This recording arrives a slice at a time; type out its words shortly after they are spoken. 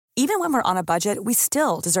Even when we're on a budget, we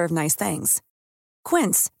still deserve nice things.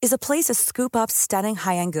 Quince is a place to scoop up stunning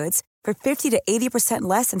high-end goods for 50 to 80%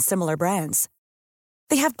 less than similar brands.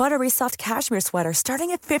 They have buttery soft cashmere sweaters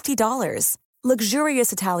starting at $50,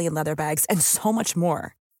 luxurious Italian leather bags, and so much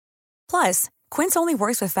more. Plus, Quince only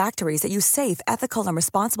works with factories that use safe, ethical, and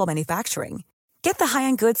responsible manufacturing. Get the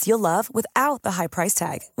high-end goods you'll love without the high price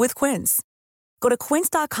tag with Quince. Go to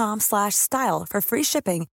quince.com/style for free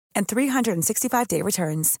shipping and 365-day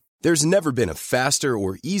returns. There's never been a faster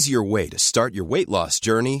or easier way to start your weight loss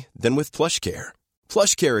journey than with PlushCare.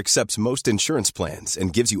 PlushCare accepts most insurance plans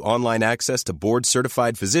and gives you online access to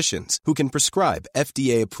board-certified physicians who can prescribe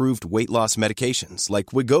FDA-approved weight loss medications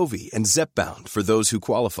like Wegovy and Zepbound for those who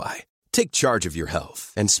qualify. Take charge of your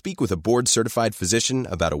health and speak with a board-certified physician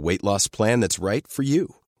about a weight loss plan that's right for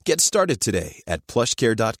you. Get started today at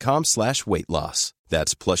plushcare.com/weight loss.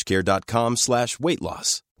 That's plushcare.com/weight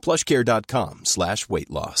loss. plushcare.com/weight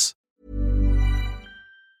loss.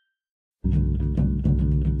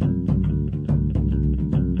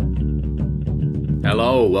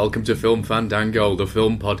 Hello, welcome to Film Fandango, the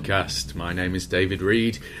film podcast. My name is David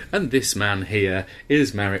Reed, and this man here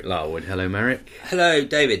is Merrick Larwood. Hello, Merrick. Hello,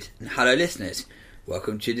 David, and hello, listeners.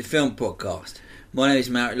 Welcome to the film podcast. My name is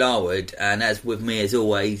Merrick Larwood, and as with me, as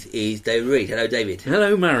always, is David Reed. Hello, David.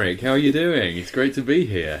 Hello, Merrick. How are you doing? It's great to be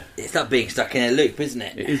here. It's like being stuck in a loop, isn't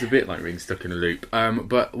it? It is a bit like being stuck in a loop.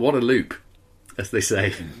 But what a loop, as they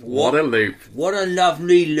say. What a loop. What a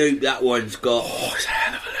lovely loop that one's got. Oh, it's a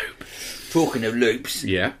hell of a loop. Talking of loops.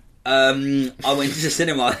 Yeah. I went to the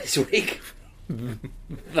cinema this week.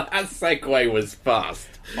 That segue was fast.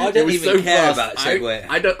 I don't even care about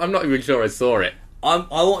segue. I'm not even sure I saw it. I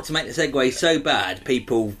want to make the segue so bad,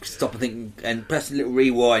 people stop and think and press a little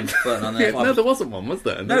rewind button on there. No, there wasn't one, was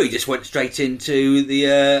there? No, he just went straight into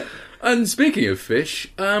the... And speaking of fish,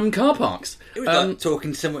 car parks. It was like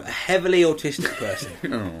talking to someone, a heavily autistic person.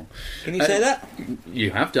 Oh. Can you say that?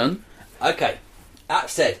 You have done. Okay.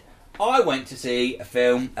 That said, I went to see a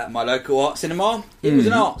film at my local art cinema. It was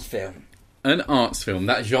an arts film. An arts film,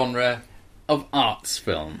 that genre of arts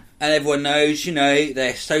film. And everyone knows, they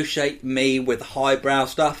associate me with highbrow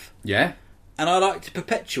stuff. Yeah? And I like to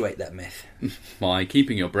perpetuate that myth. By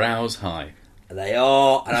keeping your brows high. They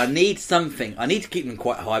are, and I need something. I need to keep them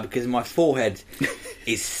quite high because my forehead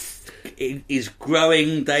is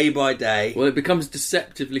growing day by day. Well, it becomes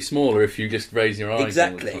deceptively smaller if you just raise your eyes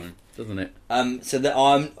exactly. all the time, doesn't it? So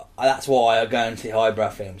that's why I go and see highbrow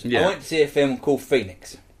films. Yeah. I went to see a film called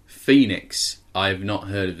Phoenix. Phoenix. I have not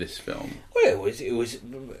heard of this film. Well,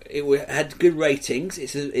 it had good ratings.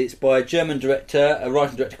 It's by a German director, a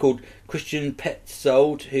writing director called Christian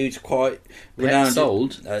Petzold, who's quite renowned.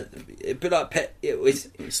 Petzold? A bit like Pet. It was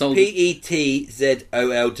Sold. Petzold.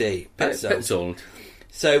 Petzold.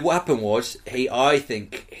 So what happened was I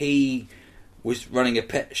think he was running a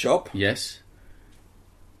pet shop. Yes.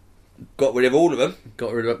 Got rid of all of them.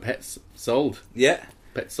 Got rid of pets sold. Yeah.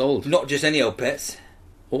 Pets sold. Not just any old pets.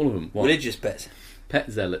 All of them. What? Religious pets. Pet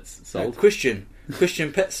zealots sold. Christian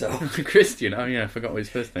Petzold. Christian. Oh yeah, I forgot what his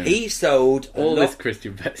first name. He sold this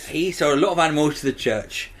Christian pets. He sold a lot of animals to the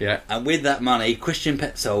church. Yeah. And with that money, Christian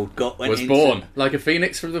Petzold was born like a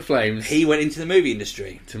phoenix from the flames. He went into the movie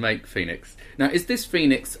industry to make Phoenix. Now, is this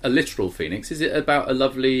phoenix a literal phoenix? Is it about a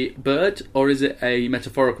lovely bird, or is it a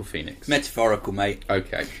metaphorical phoenix? Metaphorical, mate.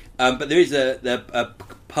 Okay. But there is a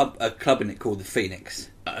club in it called the Phoenix.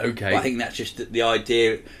 Okay. But I think that's just the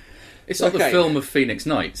idea. It's not the film of Phoenix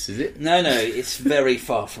Nights, is it? No, it's very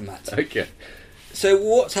far from that. Okay. So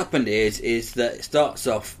what's happened is that it starts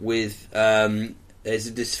off with there's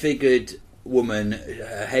a disfigured woman,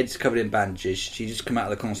 her head's covered in bandages. She's just come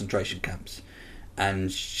out of the concentration camps,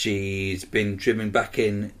 and she's been driven back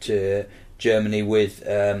into Germany with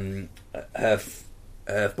by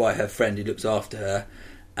her friend who looks after her,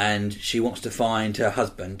 and she wants to find her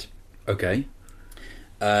husband. Okay.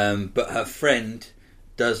 But her friend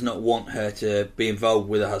does not want her to be involved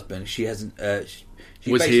with her husband. She hasn't. Was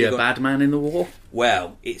he a bad man in the war?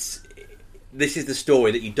 Well, this is the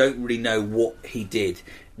story that you don't really know what he did.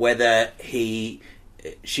 Whether she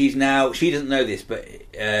doesn't know this, but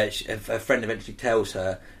her friend eventually tells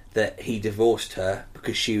her that he divorced her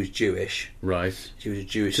because she was Jewish. Right. She was a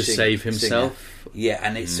Jewish to save himself. Singer. Yeah,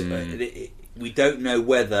 and it's we don't know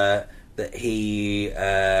whether that he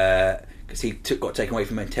because he got taken away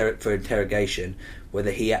for interrogation.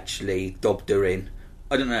 Whether he actually dobbed her in.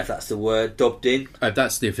 I don't know if that's the word, dobbed in.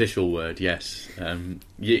 That's the official word, yes.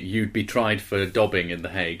 You'd be tried for dobbing in The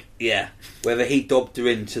Hague. Yeah. Whether he dobbed her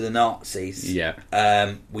into the Nazis. Yeah.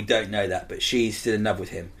 We don't know that, but she's still in love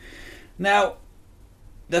with him. Now,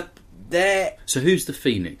 the So who's the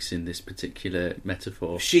phoenix in this particular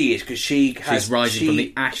metaphor? She is, because she's rising from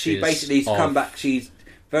the ashes. She basically has come back. She's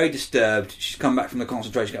very disturbed. She's come back from the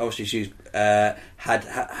concentration camp. Obviously, she's had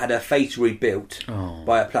her face rebuilt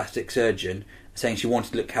by a plastic surgeon, saying she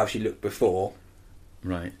wanted to look how she looked before.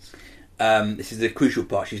 Right. This is the crucial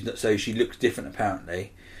part. She looks different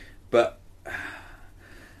apparently, but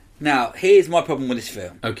now here's my problem with this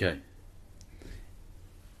film. Okay.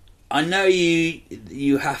 I know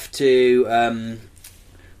you have to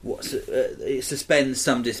suspend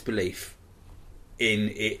some disbelief in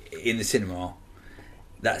the cinema.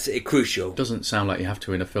 That's crucial. Doesn't sound like you have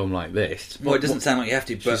to in a film like this. Well, it doesn't sound like you have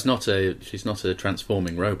to. But she's not a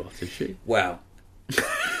transforming robot, is she? Well,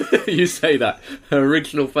 you say that. Her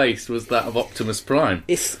original face was that of Optimus Prime.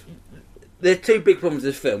 There are two big problems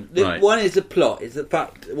with this film. Right. One is the plot. Is the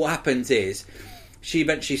fact what happens is she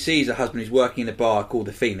eventually sees her husband who's working in a bar called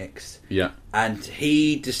the Phoenix. Yeah. And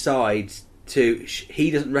he decides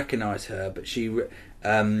he doesn't recognise her, but she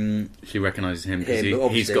recognises him because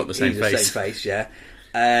he's got the same face. The same face, yeah.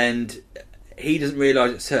 And he doesn't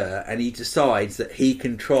realise it's her, and he decides that he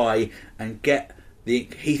can try and get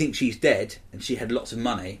he thinks she's dead and she had lots of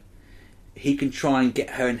money. He can try and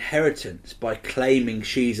get her inheritance by claiming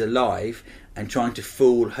she's alive and trying to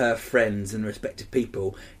fool her friends and respective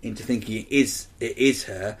people into thinking it is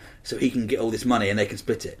her, so he can get all this money and they can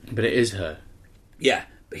split it. But it is her. Yeah,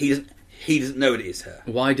 but he doesn't know it is her.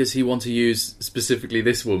 Why does he want to use specifically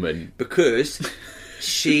this woman? Because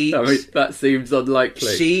she... I mean, that seems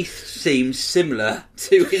unlikely. She seems similar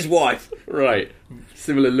to his wife. Right.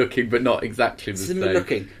 Similar looking, but not exactly the same. Similar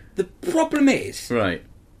looking. The problem is... Right.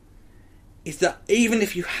 Is that even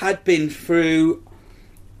if you had been through...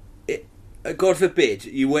 God forbid,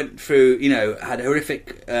 you went through, had a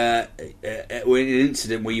horrific an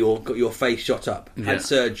incident where you got your face shot up, had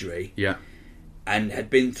surgery, and had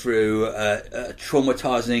been through a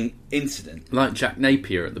traumatising incident. Like Jack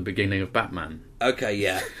Napier at the beginning of Batman. Okay,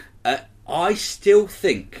 yeah. I still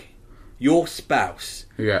think your spouse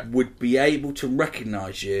would be able to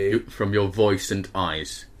recognise you... From your voice and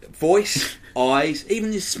eyes. Voice, eyes,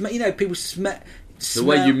 even people smell... The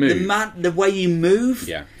way you move. The way you move.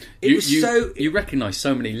 Yeah. You recognise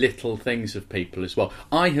so many little things of people as well.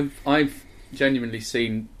 I've genuinely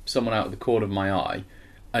seen someone out of the corner of my eye,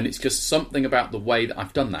 and it's just something about the way that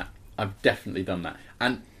I've done that. I've definitely done that.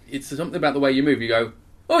 And it's something about the way you move. You go,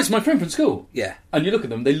 oh, it's my friend from school. Yeah. And you look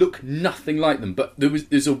at them, they look nothing like them. But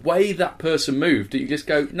there's a way that person moved that you just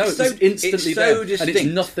go, no, it's instantly there. Distinct. And it's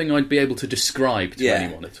nothing I'd be able to describe to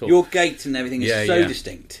anyone at all. Your gait and everything is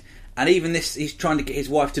distinct. And even this, he's trying to get his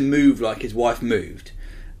wife to move like his wife moved.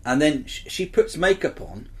 And then she puts makeup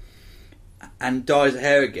on and dyes her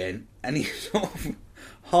hair again, and he sort of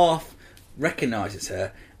half recognises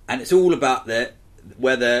her. And it's all about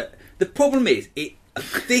whether... The problem is,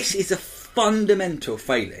 this is a fundamental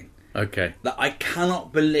failing. Okay. That I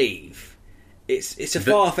cannot believe. It's a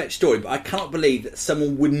far-fetched story, but I cannot believe that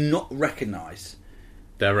someone would not recognise...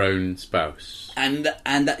 their own spouse. And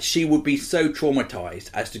that she would be so traumatised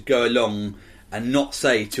as to go along and not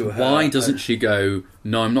say to her... Why doesn't she go,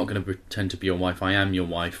 no, I'm not going to pretend to be your wife, I am your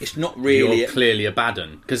wife. It's not really... You're clearly a bad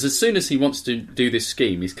un. Because as soon as he wants to do this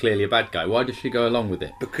scheme, he's clearly a bad guy. Why does she go along with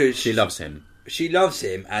it? Because... She loves him. She loves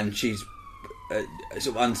him, and she's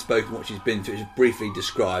sort of unspoken what she's been through. It's briefly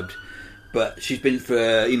described. But she's been through,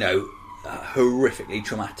 a horrifically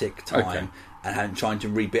traumatic time. Okay. And trying to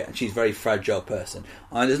rebuild, and she's a very fragile person.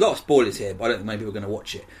 And there's a lot of spoilers here, but I don't think many people are going to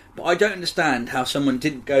watch it. But I don't understand how someone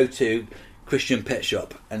didn't go to Christian Pet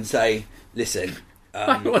Shop and say, listen...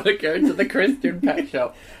 I want to go to the Christian Pet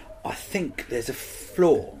Shop. I think there's a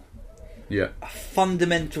flaw. Yeah. A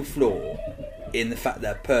fundamental flaw in the fact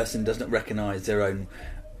that a person does not recognise their own...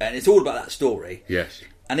 And it's all about that story. Yes.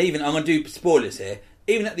 And even, I'm going to do spoilers here,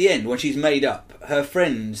 even at the end, when she's made up, her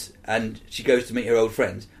friends, and she goes to meet her old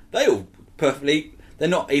friends, they all... perfectly, they're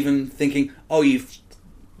not even thinking, oh,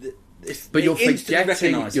 but you're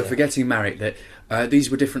forgetting, Marek, that these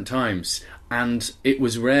were different times, and it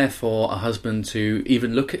was rare for a husband to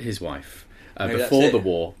even look at his wife before the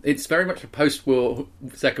war. It's very much a post-war,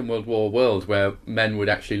 Second World War world where men would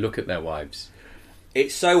actually look at their wives.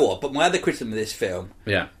 It's so odd, but my other criticism of this film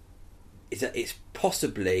is that it's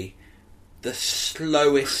possibly the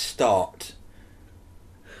slowest start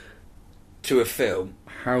to a film.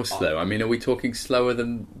 How slow? I mean, are we talking slower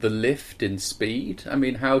than The Lift in speed? I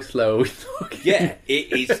mean, how slow are we talking? Yeah,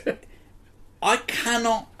 it is. I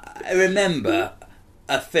cannot remember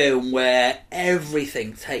a film where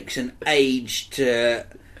everything takes an age to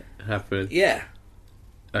happen. Yeah.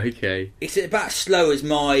 Okay. It's about as slow as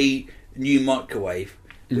my new microwave.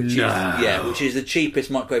 which is the cheapest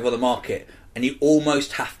microwave on the market, and you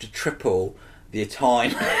almost have to triple the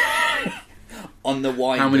time on the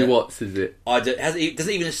winder. How many watts is it? It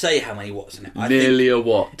doesn't even say how many watts in it. Nearly a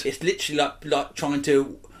watt. It's literally like trying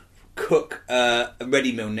to cook a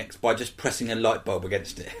ready meal next by just pressing a light bulb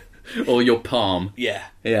against it. Or your palm. Yeah.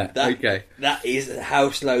 Okay. That is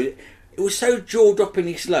how slow. It was so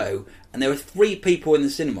jaw-droppingly slow, and there were 3 people in the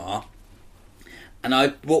cinema, and I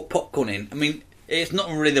brought popcorn in. I mean, it's not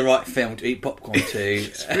really the right film to eat popcorn to.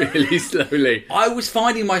 It's really slowly. I was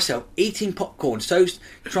finding myself eating popcorn, so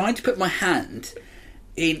trying to put my hand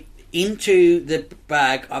into the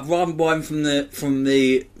bag. I'd rather buy them from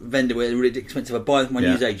the vendor where they're really expensive. I buy them from my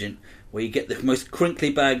newsagent, where you get the most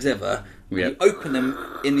crinkly bags ever. You open them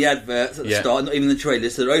in the adverts at the start, not even the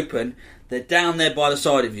trailers, so they're open. They're down there by the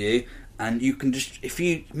side of you, and you can just, if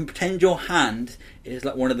you pretend your hand is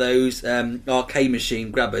like one of those arcade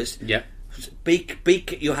machine grabbers,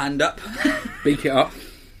 beak your hand up. Beak it up.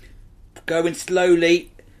 Go in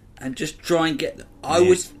slowly and just try and get... I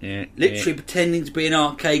was literally pretending to be an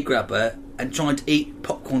arcade grabber and trying to eat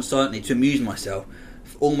popcorn silently to amuse myself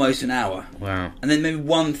for almost an hour. Wow. And then maybe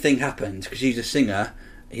one thing happened, because she's a singer.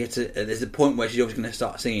 There's a point where she's obviously going to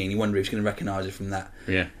start singing, and you wonder if she's going to recognise her from that.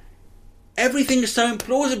 Yeah. Everything is so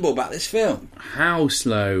implausible about this film. How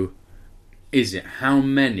slow is it? How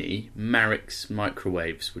many Marix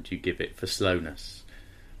microwaves would you give it for slowness?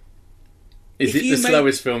 Is it the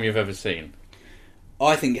slowest film you've ever seen?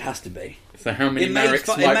 I think it has to be. So how many Marix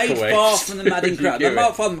microwaves? It made Far From the Madding Crowd.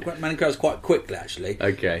 Far From the Madding Crowd was quite quickly, actually.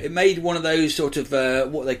 Okay. It made one of those sort of,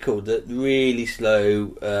 what are they called? The really slow...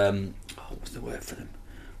 what's the word for them?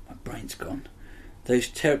 My brain's gone. Those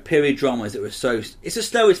period dramas that were so... It's the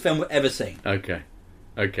slowest film we've ever seen. Okay.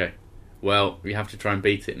 Well, we have to try and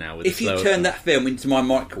beat it now. With if you turn that film into my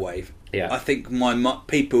microwave, I think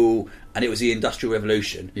people... And it was the Industrial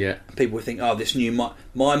Revolution. Yeah. People would think, this new...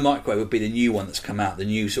 my microwave would be the new one that's come out. The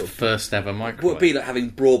new sort of... First ever microwave. It would be like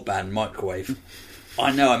having broadband microwave.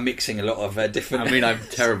 I know I'm mixing a lot of different... I mean, I'm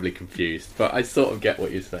terribly confused, but I sort of get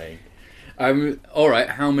what you're saying. Alright,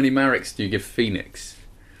 how many Marix do you give Phoenix?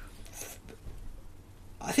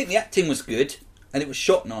 I think the acting was good, and it was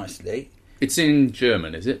shot nicely. It's in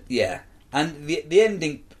German, is it? Yeah. And the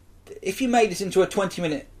ending... If you made this into a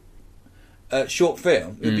 20-minute short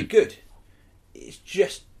film, it would be good. It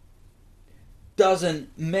just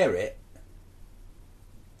doesn't merit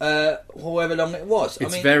however long it was.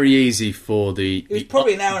 It's very easy for it was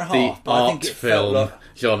probably an hour and a half, but I think it film felt like...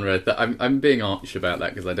 genre. That I'm being arch about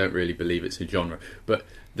that because I don't really believe it's a genre. But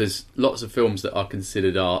there's lots of films that are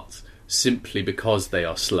considered art simply because they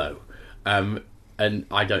are slow. And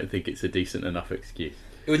I don't think it's a decent enough excuse.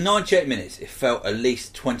 It was 98 minutes. It felt at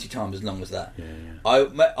least 20 times as long as that. Yeah.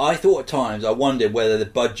 I thought at times, I wondered whether the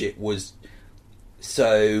budget was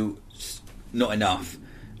so not enough,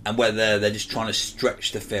 and whether they're just trying to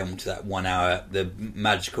stretch the film to that 1 hour, the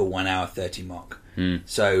magical 1 hour 30 mark,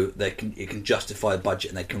 so it can justify the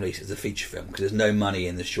budget and they can release it as a feature film, because there's no money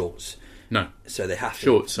in the shorts. No. So they have to.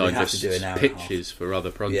 Shorts are just to do an hour pitches for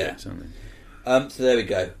other projects, aren't they? So there we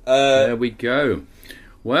go. There we go.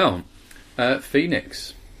 Well,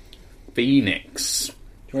 Phoenix. Do you want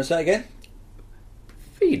to say it again?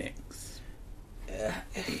 Phoenix.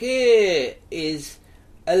 Here is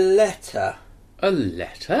a letter. A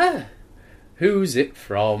letter? Who's it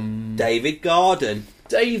from? David Garden.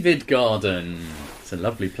 David Garden. It's a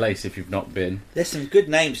lovely place if you've not been. There's some good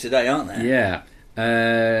names today, aren't there?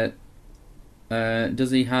 Yeah.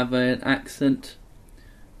 Does he have an accent?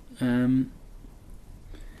 No.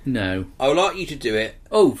 I would like you to do it.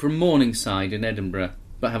 Oh, from Morningside in Edinburgh,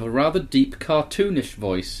 but have a rather deep cartoonish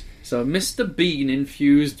voice. So a Mr.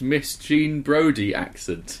 Bean-infused Miss Jean Brodie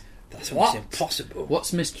accent. That's almost impossible.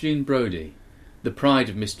 What's Miss Jean Brodie? The pride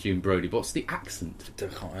of Miss Jean Brodie. What's the accent? I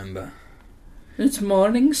can't remember. It's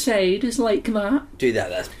Morningside is like that. Do that,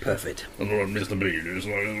 that's perfect. Mr. Bean is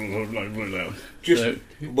like that.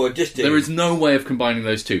 Just do. There is no way of combining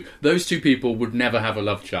those two. Those two people would never have a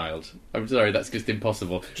love child. I'm sorry, that's just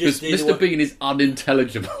impossible. Because Mr. Bean is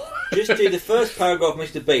unintelligible. Just do the first paragraph,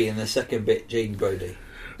 Mr. Bean, and the second bit, Jean Brodie.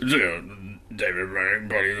 David Ryan,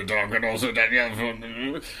 Body the Dog, and also Danielle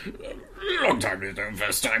from long time is no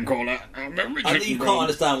first time caller. I think you can't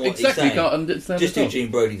understand what he's saying. Can't understand. Just do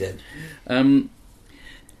Jean Brodie then.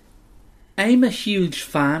 I'm a huge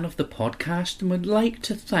fan of the podcast and would like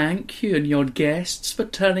to thank you and your guests for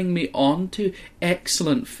turning me on to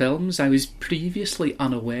excellent films I was previously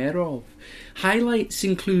unaware of. Highlights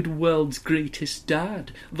include World's Greatest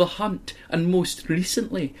Dad, The Hunt, and most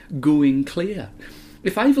recently, Going Clear.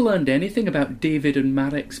 If I've learned anything about David and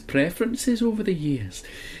Marek's preferences over the years,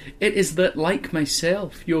 it is that, like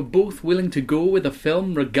myself, you're both willing to go with a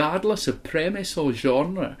film regardless of premise or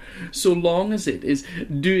genre, so long as it is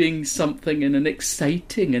doing something in an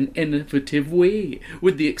exciting and innovative way,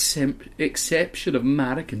 with the exception of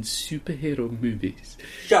Marek and superhero movies.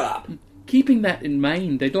 Shut up! Keeping that in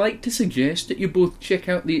mind, I'd like to suggest that you both check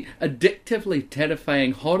out the addictively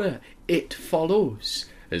terrifying horror It Follows.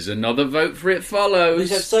 There's another vote for It Follows. We've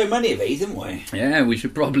had so many of these, haven't we? Yeah, we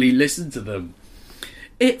should probably listen to them.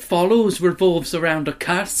 It Follows revolves around a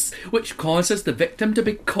curse which causes the victim to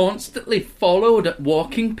be constantly followed at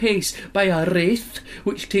walking pace by a wraith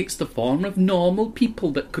which takes the form of normal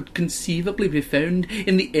people that could conceivably be found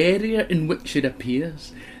in the area in which it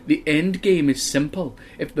appears. The end game is simple.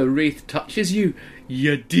 If the wraith touches you,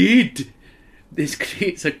 you're dead. This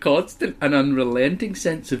creates a constant and unrelenting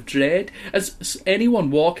sense of dread, as anyone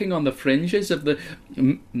walking on the fringes of the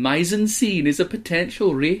mise-en-scene is a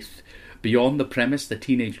potential wraith. Beyond the premise, the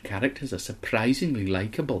teenage characters are surprisingly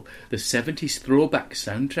likeable. The 70s throwback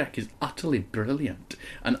soundtrack is utterly brilliant,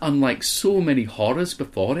 and unlike so many horrors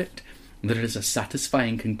before it, there is a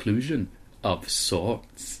satisfying conclusion of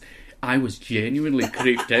sorts. I was genuinely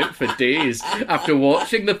creeped out for days after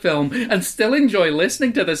watching the film and still enjoy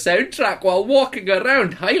listening to the soundtrack while walking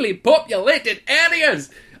around highly populated areas.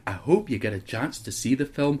 I hope you get a chance to see the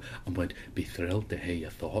film and would be thrilled to hear your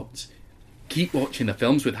thoughts. Keep watching the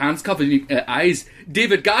films with hands covering eyes.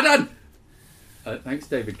 David Garden! Thanks,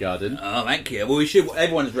 David Garden. Oh, thank you. Well, we should.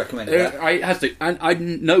 Everyone's recommended that.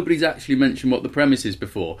 And nobody's actually mentioned what the premise is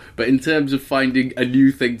before. But in terms of finding a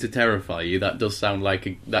new thing to terrify you, that does sound like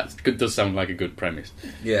a good premise.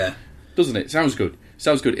 Yeah, doesn't it? Sounds good.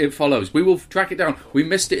 It Follows. We will track it down. We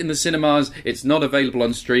missed it in the cinemas. It's not available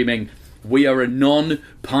on streaming. We are a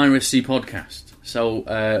non-piracy podcast,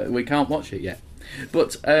 so we can't watch it yet.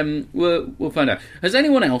 But we'll find out. Has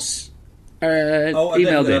anyone else?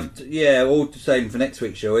 Emailed in. All the same for next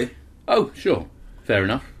week, shall we? Oh, sure. Fair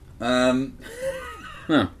enough. I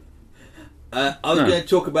was going to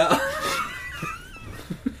talk about.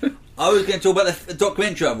 The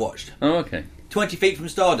documentary I've watched. Oh, okay. 20 Feet from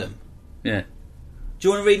Stardom. Yeah. Do you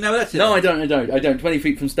want to read that? No, I don't. 20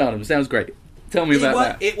 Feet from Stardom. Sounds great. Tell me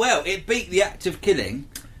about that. It beat The Act of Killing,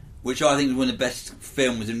 which I think is one of the best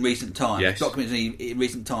films in recent times. Yes. Documentaries in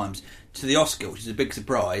recent times, to the Oscar, which is a big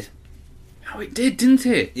surprise. Oh, it did, didn't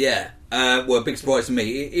it? Yeah. A big surprise to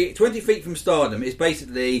me. 20 Feet from Stardom is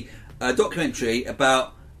basically a documentary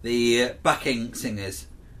about the backing singers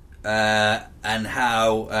and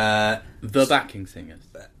how... the backing singers?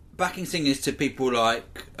 Backing singers to people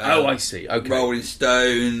like... I see. Okay. Rolling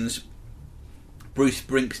Stones, Bruce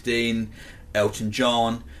Springsteen, Elton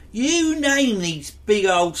John. You name these big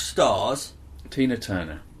old stars. Tina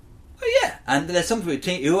Turner. Oh, yeah. And there's some people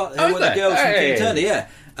who are the girls from Tina Turner, yeah.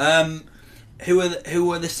 Who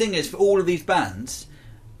are the singers for all of these bands,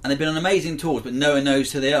 and they've been on amazing tours, but no one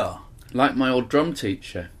knows who they are. Like my old drum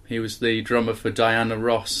teacher. He was the drummer for Diana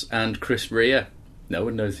Ross and Chris Rea. No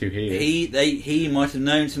one knows who he is. He might have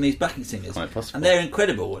known some of these backing singers. Quite possible. And they're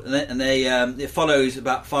incredible. And it follows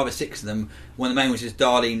about 5 or 6 of them. One of the main ones is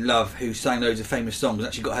Darlene Love, who sang loads of famous songs and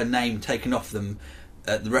actually got her name taken off them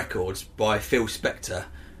at the records by Phil Spector.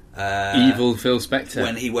 Evil Phil Spector.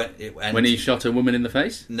 When he shot a woman in the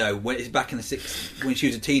face? No, it's back in the 60s when she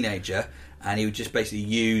was a teenager, and he would just basically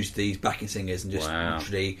use these backing singers and just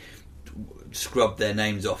literally scrubbed their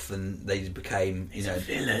names off, and they just became, a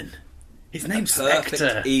villain. His name's perfect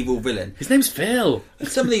Spectre. Evil villain. His name's Phil. And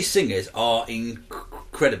some of these singers are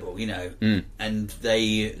incredible, and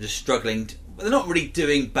they're just struggling. They're not really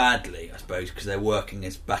doing badly, I suppose, because they're working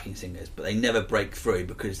as backing singers, but they never break through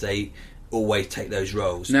because they always take those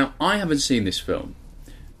roles. Now, I haven't seen this film,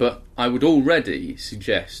 but I would already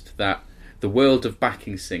suggest that the world of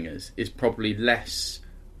backing singers is probably less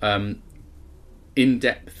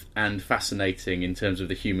in-depth and fascinating in terms of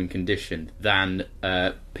the human condition than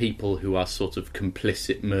people who are sort of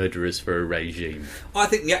complicit murderers for a regime. I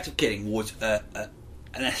think The Act of Killing was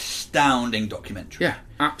an astounding documentary. Yeah,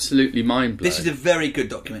 absolutely mind-blowing. This is a very good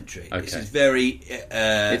documentary. Okay. This is very...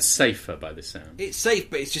 it's safer by the sound. It's safe,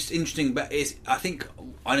 but it's just interesting. But I think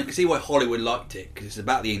I can see why Hollywood liked it, because it's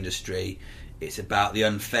about the industry. It's about the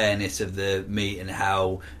unfairness of the meat and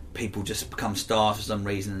how people just become stars for some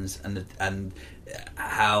reasons, and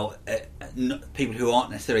how people who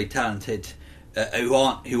aren't necessarily talented, who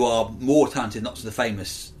are more talented, not just the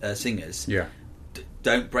famous singers,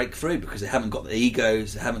 don't break through because they haven't got the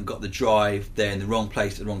egos, they haven't got the drive, they're in the wrong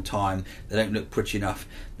place at the wrong time, they don't look pretty enough.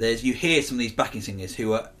 You hear some of these backing singers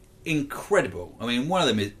who are incredible. I mean, one of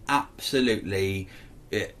them is absolutely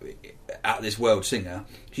out of this world singer.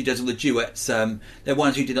 She does all the duets. They're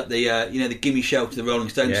ones who did up the the "Gimme Shelter" the Rolling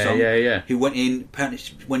Stones song. Yeah. Who went in apparently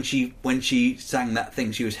when she sang that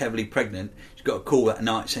thing, she was heavily pregnant. She got a call that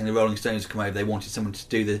night saying the Rolling Stones had come over. They wanted someone to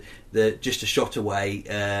do the Just a Shot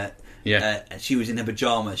Away. She was in her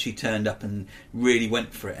pajamas. She turned up and really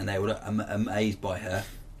went for it, and they were amazed by her.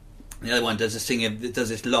 The other one does a singer that does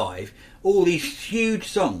this live. All these huge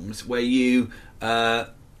songs where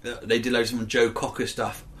they did loads of Joe Cocker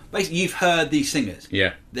stuff. Basically, you've heard these singers.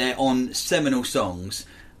 Yeah. They're on seminal songs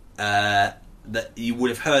that you would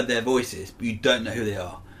have heard their voices, but you don't know who they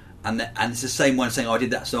are. And it's the same one saying, I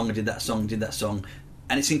did that song,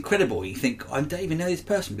 and it's incredible. You think, I don't even know this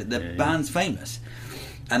person, but the band's famous.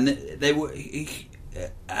 And they were,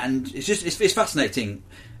 and it's fascinating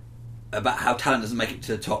about how talent doesn't make it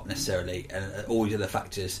to the top necessarily, and all these other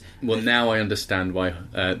factors. Well, now I understand why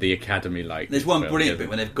the Academy There's one brilliant bit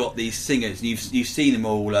when they've got these singers, and you've seen them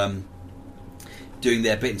all doing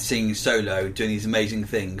their bit and singing solo, doing these amazing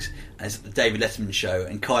things. And it's the David Letterman show,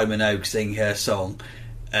 and Kylie Minogue singing her song,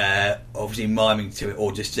 obviously miming to it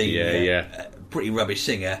or just singing a pretty rubbish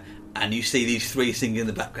singer. And you see these three singing in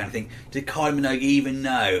the background and think, did Kylie Minogue even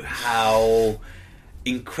know how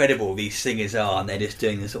incredible these singers are? And they're just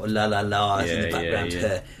doing the sort of la-la-las in the background to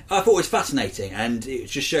her. I thought it was fascinating, and it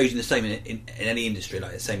just shows you the same in any industry,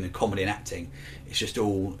 like the same in comedy and acting. It's just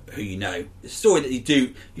all who you know. The story that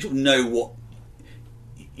you sort of know what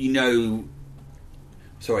you know.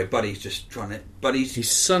 Sorry, Buddy's just trying to... He's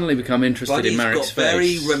suddenly become interested in Marek's face.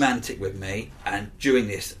 Buddy's got very romantic with me, and during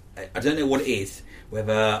this, I don't know what it is,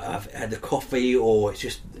 whether I've had the coffee or it's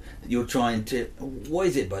just you're trying to... What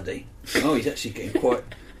is it, Buddy? Oh, he's actually getting quite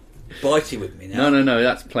bitey with me now. No,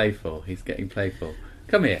 that's playful. He's getting playful.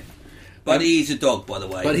 Come here. Buddy's a dog, by the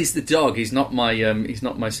way. Buddy's the dog. He's not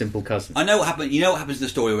my simple cousin. I know what happened. You know what happens in the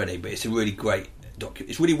story already, but it's a really great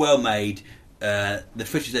document. It's really well made. The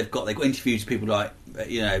footage they've got interviews with people like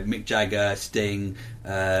Mick Jagger, Sting,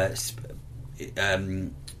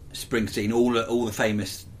 Springsteen, all the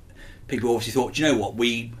famous people. Obviously thought, do you know what,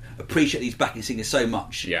 we appreciate these backing singers so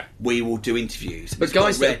much. Yeah, we will do interviews. But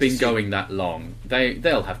guys that have been going that long,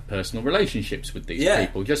 they'll have personal relationships with these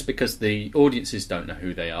people just because the audiences don't know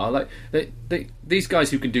who they are. Like these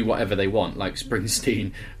guys who can do whatever they want, like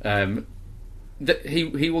Springsteen.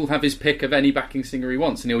 He will have his pick of any backing singer he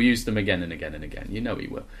wants, and he'll use them again and again and again. You know he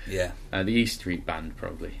will. Yeah. The E Street Band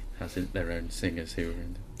probably has their own singers who are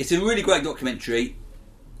in. It's a really great documentary.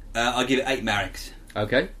 I give it 8 Mareks.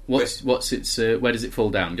 Okay. What's its? Where does it fall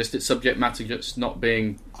down? Just its subject matter, just not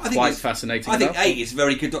being quite fascinating. I think 8 is a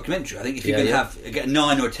very good documentary. I think if you're going to get a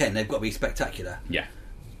 9 or a 10, they've got to be spectacular. Yeah.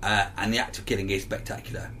 And the act of killing is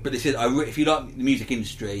spectacular. But this is, if you like the music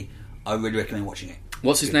industry, I really recommend watching it.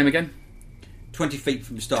 What's his name again? 20 Feet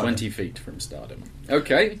from Stardom. 20 Feet from Stardom.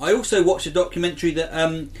 Okay. I also watched a documentary that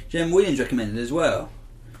Jem Williams recommended as well.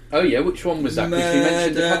 Oh yeah, which one was that? Because you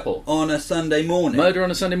mentioned a couple. On a Sunday Morning. Murder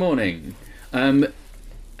on a Sunday Morning.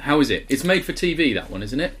 How is it? It's made for TV, that one,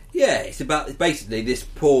 isn't it? Yeah, it's about basically this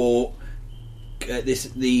poor,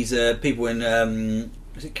 these people in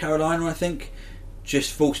is it Carolina, I think,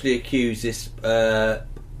 just falsely accuse this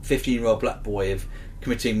 15-year-old black boy of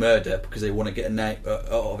committing murder because they want to get a name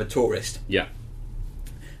of a tourist. Yeah.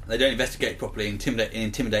 They don't investigate properly,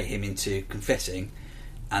 intimidate him into confessing,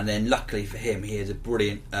 and then luckily for him, he has a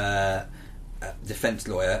brilliant defence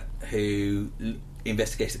lawyer who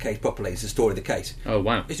investigates the case properly. It's the story of the case. Oh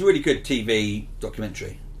wow! It's a really good TV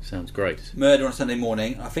documentary. Sounds great. Murder on a Sunday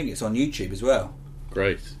Morning. I think it's on YouTube as well.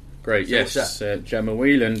 Great. So yes, Gemma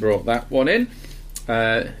Whelan brought that one in.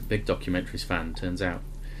 Big documentaries fan, turns out.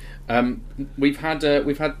 We've had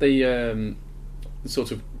the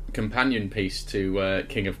sort of companion piece to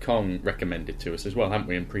King of Kong recommended to us as well, haven't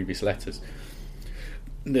we, in previous letters?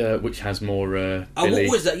 Which has more Billy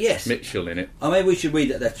what was that? Yes, Mitchell in it. Oh, maybe we should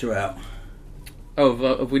read that letter out. Oh,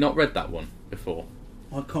 have we not read that one before?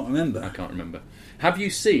 I can't remember. Have you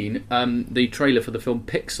seen the trailer for the film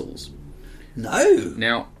Pixels? No.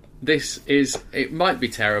 Now, it might be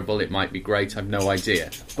terrible, it might be great, I've no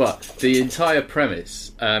idea. But the entire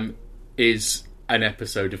premise is an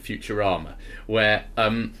episode of Futurama where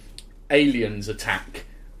aliens attack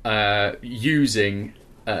using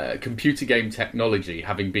computer game technology,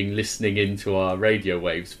 having been listening into our radio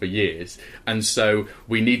waves for years, and so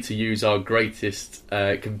we need to use our greatest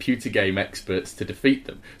computer game experts to defeat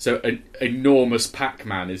them. So an enormous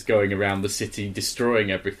Pac-Man is going around the city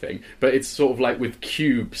destroying everything, but it's sort of like with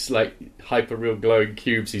cubes, like hyper real glowing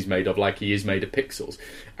cubes he's made of, like he is made of pixels.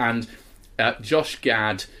 And Josh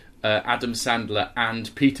Gad, Adam Sandler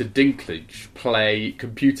and Peter Dinklage play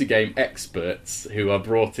computer game experts who are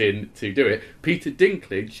brought in to do it. Peter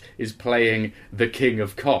Dinklage is playing the King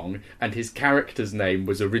of Kong, and his character's name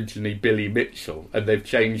was originally Billy Mitchell, and they've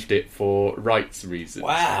changed it for rights reasons.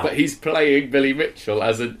 Wow! But he's playing Billy Mitchell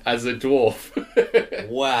as a dwarf.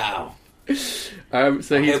 Wow!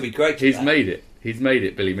 So he'll be great. He's made it. He's made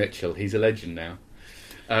it, Billy Mitchell. He's a legend now.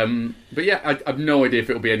 But yeah, I have no idea if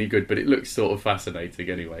it'll be any good, but it looks sort of fascinating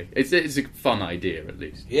anyway. It's a fun idea, at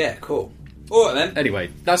least. Yeah, cool. All right, then. Anyway,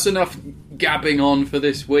 that's enough gabbing on for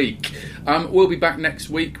this week. We'll be back next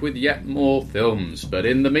week with yet more films, but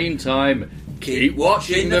in the meantime, keep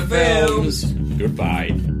watching the films.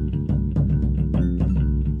 Goodbye.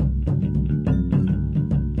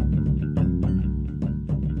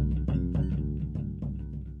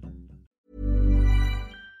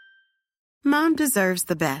 Mom deserves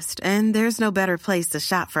the best, and there's no better place to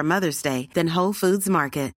shop for Mother's Day than Whole Foods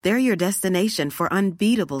Market. They're your destination for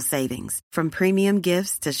unbeatable savings, from premium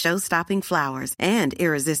gifts to show-stopping flowers and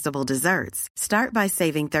irresistible desserts. Start by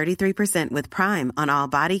saving 33% with Prime on all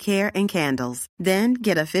body care and candles. Then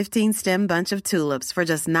get a 15-stem bunch of tulips for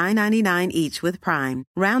just $9.99 each with Prime.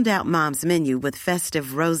 Round out Mom's menu with festive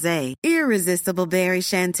rosé, irresistible berry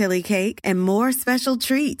chantilly cake, and more special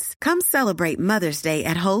treats. Come celebrate Mother's Day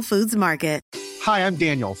at Whole Foods Market. Hi, I'm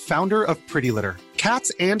Daniel, founder of Pretty Litter.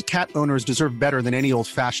 Cats and cat owners deserve better than any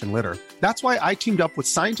old-fashioned litter. That's why I teamed up with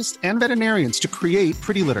scientists and veterinarians to create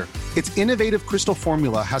Pretty Litter. Its innovative crystal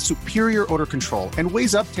formula has superior odor control and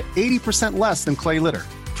weighs up to 80% less than clay litter.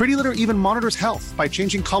 Pretty Litter even monitors health by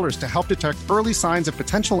changing colors to help detect early signs of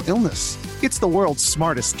potential illness. It's the world's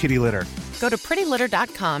smartest kitty litter. Go to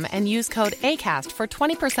prettylitter.com and use code ACAST for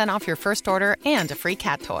 20% off your first order and a free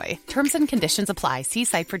cat toy. Terms and conditions apply. See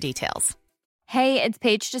site for details. Hey, it's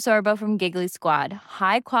Paige DeSorbo from Giggly Squad.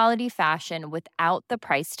 High quality fashion without the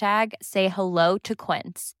price tag. Say hello to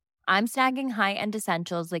Quince. I'm snagging high-end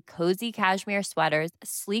essentials like cozy cashmere sweaters,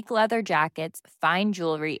 sleek leather jackets, fine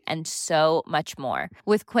jewelry, and so much more.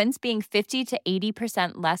 With Quince being 50 to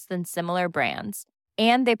 80% less than similar brands.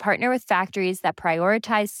 And they partner with factories that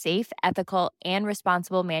prioritize safe, ethical, and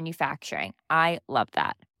responsible manufacturing. I love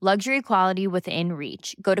that. Luxury quality within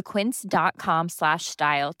reach. Go to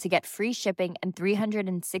quince.com/style to get free shipping and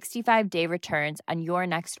 365-day returns on your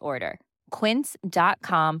next order.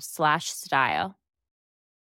 Quince.com/style.